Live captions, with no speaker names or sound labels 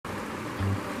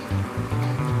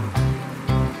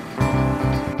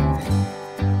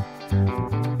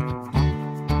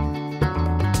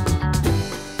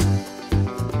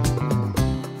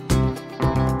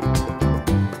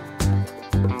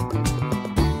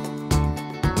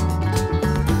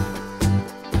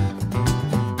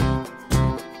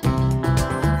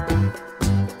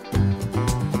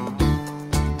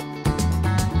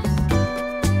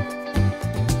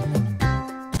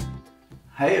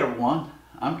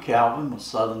I'm Calvin with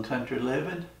Southern Country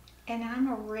Living. And I'm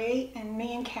Marie, and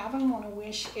me and Calvin want to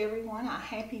wish everyone a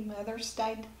happy Mother's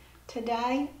Day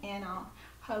today, and I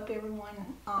hope everyone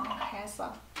has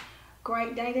a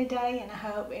great day today, and I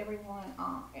hope everyone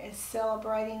is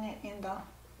celebrating it in the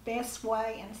best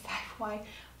way and safe way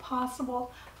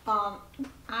possible.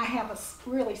 I have a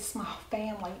really small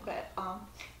family, but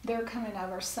they're coming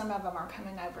over. Some of them are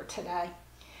coming over today,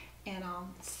 and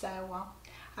so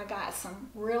I got some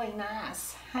really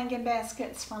nice hanging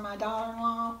baskets for my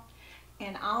daughter-in-law,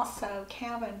 and also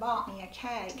Calvin bought me a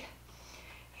cake.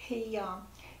 He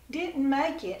didn't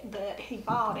make it, but he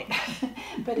bought it.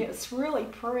 But it was really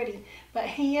pretty. But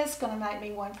he is going to make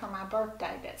me one for my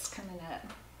birthday that's coming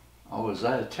up. Oh, is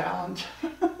that a challenge?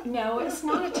 No, it's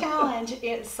not a challenge.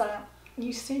 It's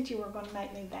you said you were going to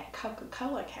make me that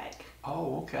Coca-Cola cake.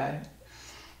 Oh, okay.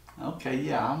 Okay,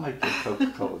 yeah, I'll make you a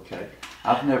Coca-Cola cake.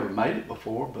 I've never made it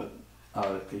before, but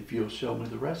if you'll show me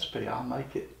the recipe, I'll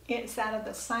make it. It's out of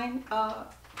the same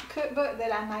cookbook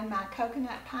that I made my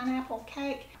coconut pineapple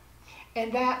cake.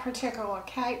 And that particular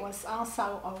cake was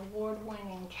also an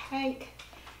award-winning cake.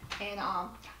 And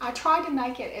I tried to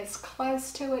make it as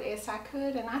close to it as I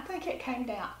could, and I think it came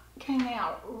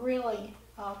out really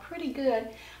pretty good.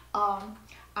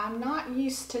 I'm not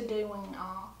used to doing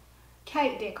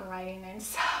cake decorating, and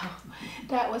so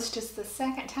that was just the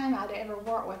second time I'd ever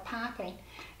worked with piping.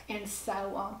 And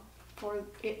so for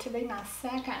it to be my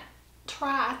second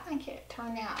try, I think it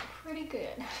turned out pretty good.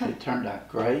 It turned out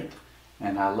great,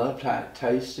 and I loved how it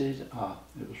tasted.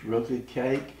 It was real good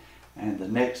cake. And the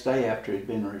next day after it had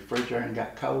been in the refrigerator and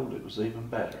got cold, it was even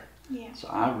better. Yeah. So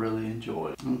I really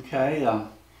enjoyed it. Okay,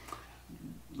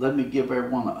 let me give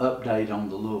everyone an update on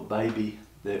the little baby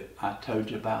that I told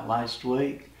you about last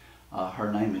week.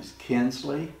 Her name is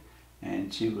Kinsley,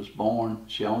 and she was born,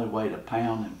 she only weighed 1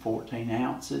 pound and 14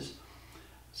 ounces.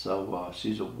 So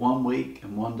she's 1 week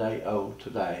and 1 day old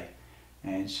today,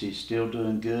 and she's still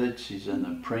doing good. She's in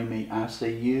the preemie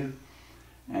ICU.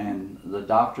 And the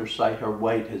doctors say her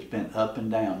weight has been up and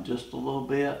down just a little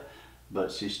bit,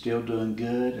 but she's still doing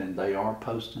good, and they are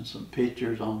posting some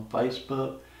pictures on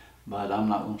Facebook, but I'm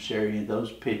not going to share any of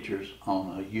those pictures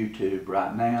on YouTube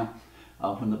right now.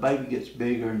 When the baby gets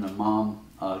bigger and the mom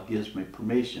gives me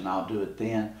permission, I'll do it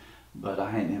then, but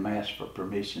I hadn't even asked for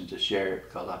permission to share it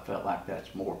because I felt like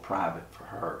that's more private for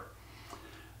her.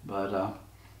 But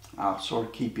I'll sort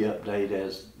of keep you updated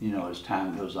as, you know, as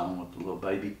time goes on with the little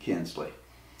baby Kinsley.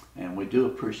 And we do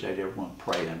appreciate everyone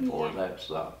praying for her. That's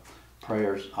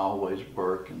prayers always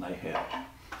work, and they help.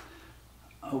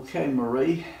 Okay,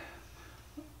 Marie,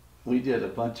 we did a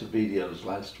bunch of videos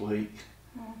last week,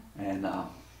 and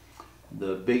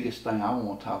the biggest thing I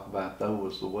want to talk about though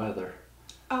was the weather.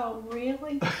 Oh,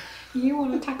 really? You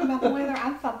want to talk about the weather?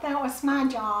 I thought that was my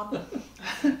job.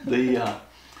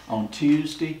 On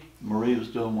Tuesday, Marie was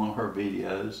doing one of her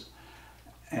videos,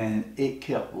 and it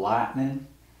kept lightning.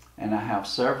 And I have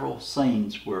several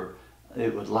scenes where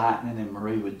it was lightning and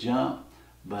Marie would jump,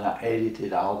 but I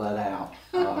edited all that out.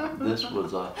 This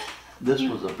was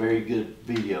a very good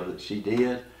video that she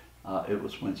did. It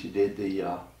was when she did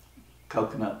the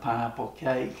coconut pineapple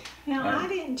cake. Now, I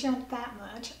didn't jump that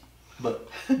much. But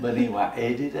anyway, I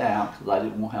edited it out because I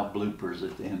didn't want to have bloopers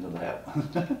at the end of that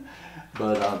one.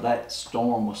 But that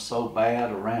storm was so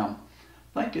bad around,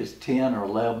 I think it's 10 or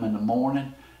 11 in the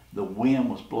morning. The wind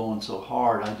was blowing so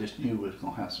hard, I just knew we was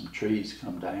going to have some trees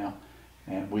come down.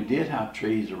 And we did have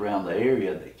trees around the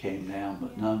area that came down,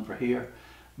 but none for here.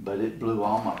 But it blew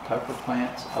all my pepper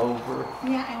plants over.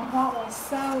 Yeah, and what was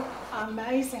so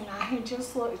amazing, I had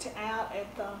just looked out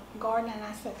at the garden and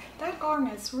I said, that garden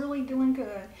is really doing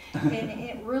good. And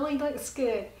it really looks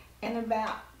good. And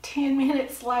about 10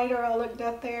 minutes later, I looked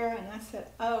up there and I said,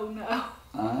 oh no.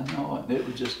 I know, and it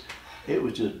was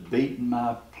just beating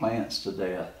my plants to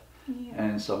death. Yeah.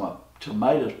 And so my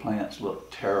tomatoes plants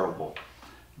look terrible,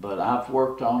 but I've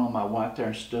worked on them. I went there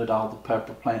and stood all the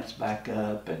pepper plants back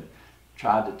up and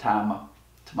tried to tie my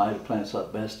tomato plants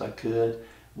up best I could.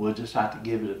 We'll just have to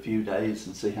give it a few days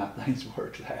and see how things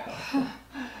work out.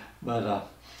 But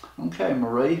okay,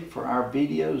 Marie, for our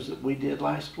videos that we did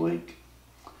last week,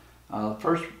 the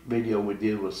first video we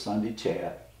did was Sunday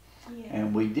Chat. Yeah.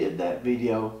 And we did that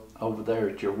video over there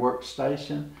at your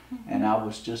workstation, and I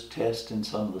was just testing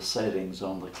some of the settings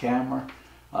on the camera,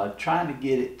 trying to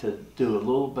get it to do a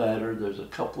little better. There's a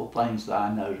couple of things that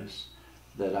I noticed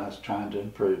that I was trying to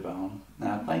improve on.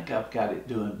 Now I think I've got it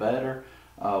doing better.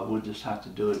 We'll just have to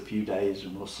do it a few days,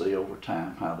 and we'll see over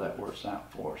time how that works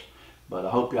out for us. But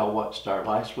I hope y'all watched our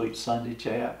last week's Sunday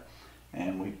Chat,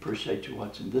 and we appreciate you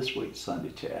watching this week's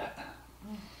Sunday Chat.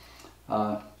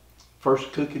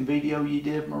 First cooking video you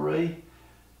did, Marie,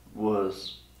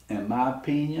 was, in my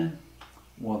opinion,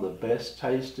 one of the best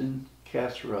tasting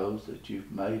casseroles that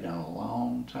you've made in a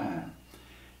long time.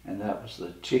 And that was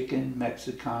the chicken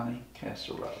Mexicani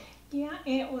casserole. Yeah,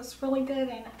 it was really good,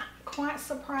 and quite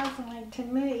surprisingly to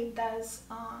me, those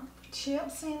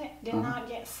chips in it did not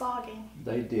get soggy.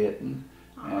 They didn't.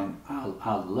 And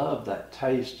I love that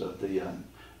taste of the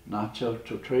nacho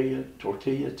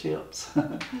tortilla chips.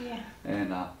 Yeah.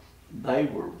 And they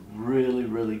were really,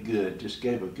 really good. Just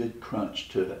gave a good crunch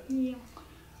to it.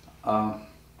 Yeah.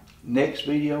 Next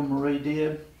video Marie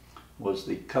did was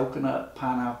the coconut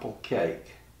pineapple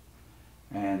cake.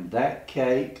 And that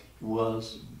cake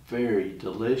was very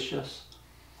delicious.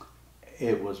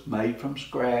 It was made from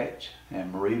scratch,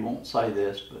 and Marie won't say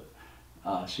this,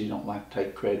 but she don't like to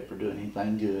take credit for doing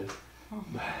anything good.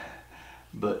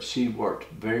 But she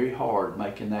worked very hard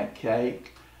making that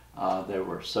cake. There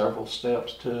were several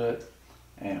steps to it,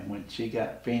 and when she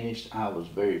got finished, I was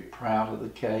very proud of the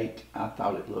cake. I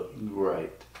thought it looked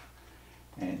great.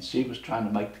 And she was trying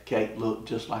to make the cake look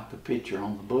just like the picture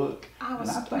on the book. And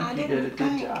I think you did a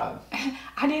good job.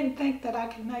 I didn't think that I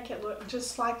could make it look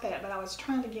just like that, but I was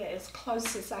trying to get as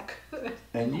close as I could.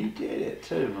 And you did it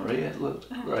too, Marie. It looked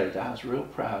great. I was real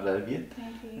proud of you.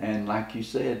 Thank you. And like you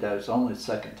said, that was only the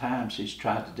second time she's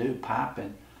tried to do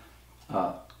piping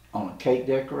on a cake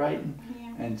decorating.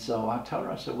 Yeah. And so I told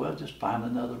her, I said, well, just find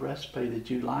another recipe that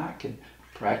you like and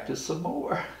practice some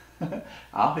more.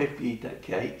 I'll help you eat that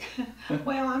cake.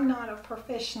 Well, I'm not a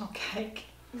professional cake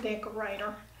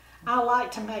decorator. I like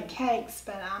to make cakes,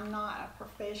 but I'm not a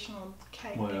professional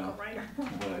cake decorator.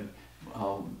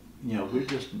 Well, you know,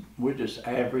 we're just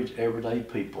average, everyday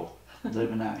people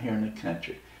living out here in the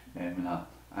country, and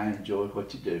I enjoy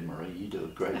what you do, Marie. You do a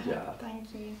great job.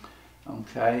 Thank you.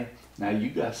 Okay, now you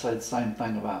guys say the same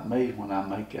thing about me when I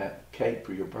make that cake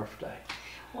for your birthday.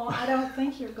 Well, I don't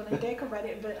think you're going to decorate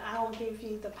it, but I'll give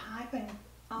you the piping.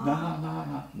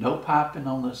 No piping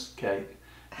on this cake.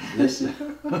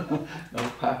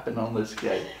 No piping on this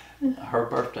cake. Her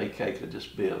birthday cake will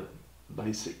just be a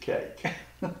basic cake.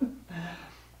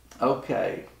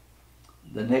 Okay,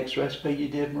 the next recipe you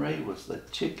did, Marie, was the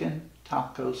chicken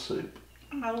taco soup.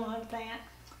 I love that.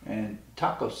 And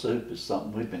taco soup is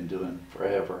something we've been doing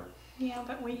forever. Yeah,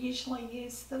 but we usually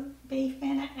use the beef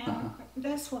in it, and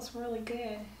this was really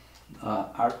good.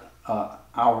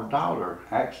 Our daughter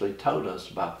actually told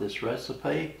us about this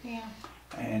recipe. Yeah.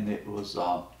 And it was,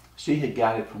 she had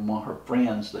got it from one of her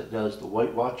friends that does the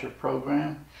Weight Watcher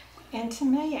program. And to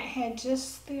me, it had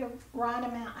just the right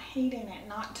amount of heat in it,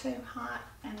 not too hot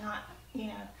and not, you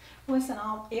know,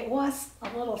 it was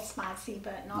a little spicy,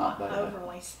 but not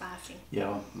overly spicy.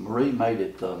 Yeah, Marie made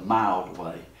it the mild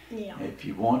way. Yeah. If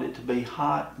you want it to be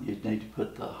hot, you'd need to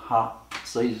put the hot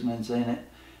seasonings in it.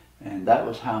 And that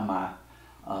was how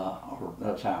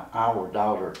that's how our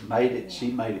daughter made it. Yeah.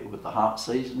 She made it with the hot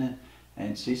seasoning,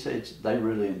 and she said they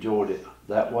really enjoyed it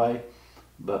that way.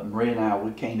 But Marie and I,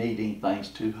 we can't eat anything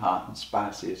too hot and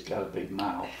spicy. It's got to be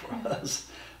mild for us.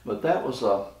 But that was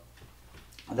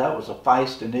a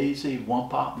fast and easy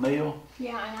one-pot meal.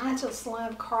 Yeah, and I just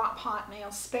love crock pot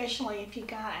meals, especially if you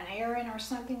got an errand or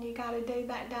something you got to do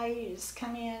that day. You just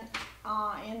come in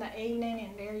the evening,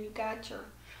 and there you got your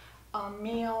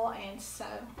meal, and so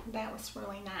that was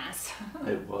really nice.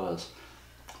 It was.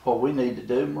 What we need to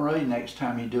do, Marie, next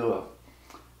time you do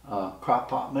a crock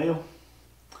pot meal,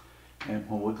 and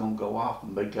when we're going to go off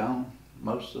and be gone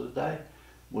most of the day,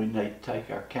 we need to take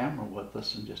our camera with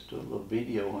us and just do a little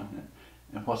video on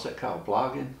it. And what's that called,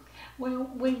 vlogging? Well,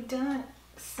 we've done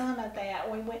some of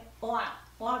that. We went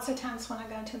lots of times when I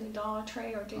go to the Dollar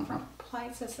Tree or different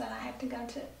places that I have to go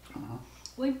to.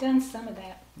 We've done some of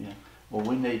that. Yeah. Well,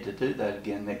 we need to do that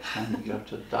again next time we go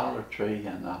to the Dollar Tree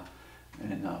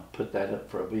and put that up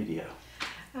for a video.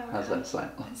 Okay. How's that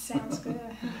sound? That sounds good.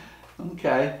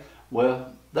 Okay.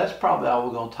 Well, that's probably all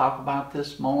we're going to talk about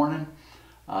this morning.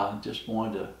 Just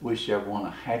wanted to wish everyone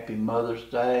a happy Mother's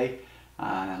Day.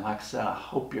 And like I said, I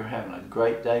hope you're having a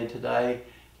great day today,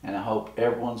 and I hope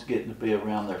everyone's getting to be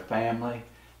around their family,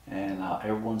 and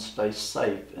everyone stays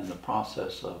safe in the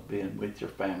process of being with your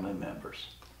family members.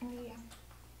 Yeah.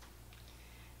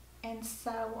 And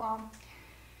so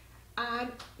I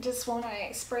just want to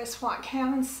express what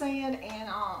Kevin said, and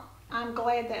I'm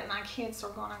glad that my kids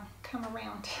are going to come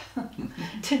around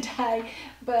today.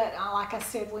 But like I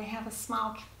said, we have a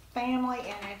small family,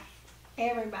 and if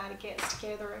everybody gets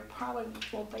together, it probably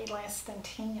will be less than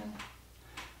 10.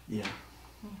 Yeah.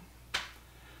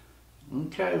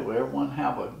 Okay, well, everyone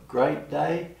have a great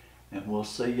day, and we'll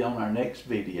see you on our next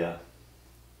video.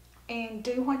 And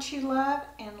do what you love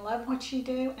and love what you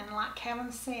do, and like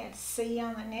Kevin said, see you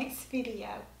on the next video.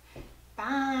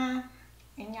 Bye.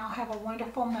 And y'all have a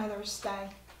wonderful Mother's Day.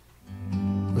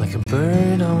 Like a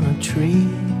bird on a tree,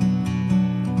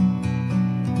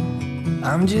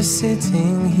 I'm just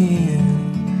sitting here.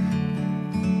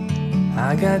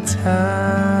 I got time,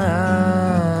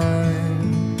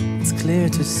 it's clear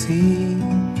to see.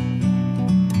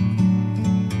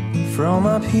 From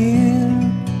up here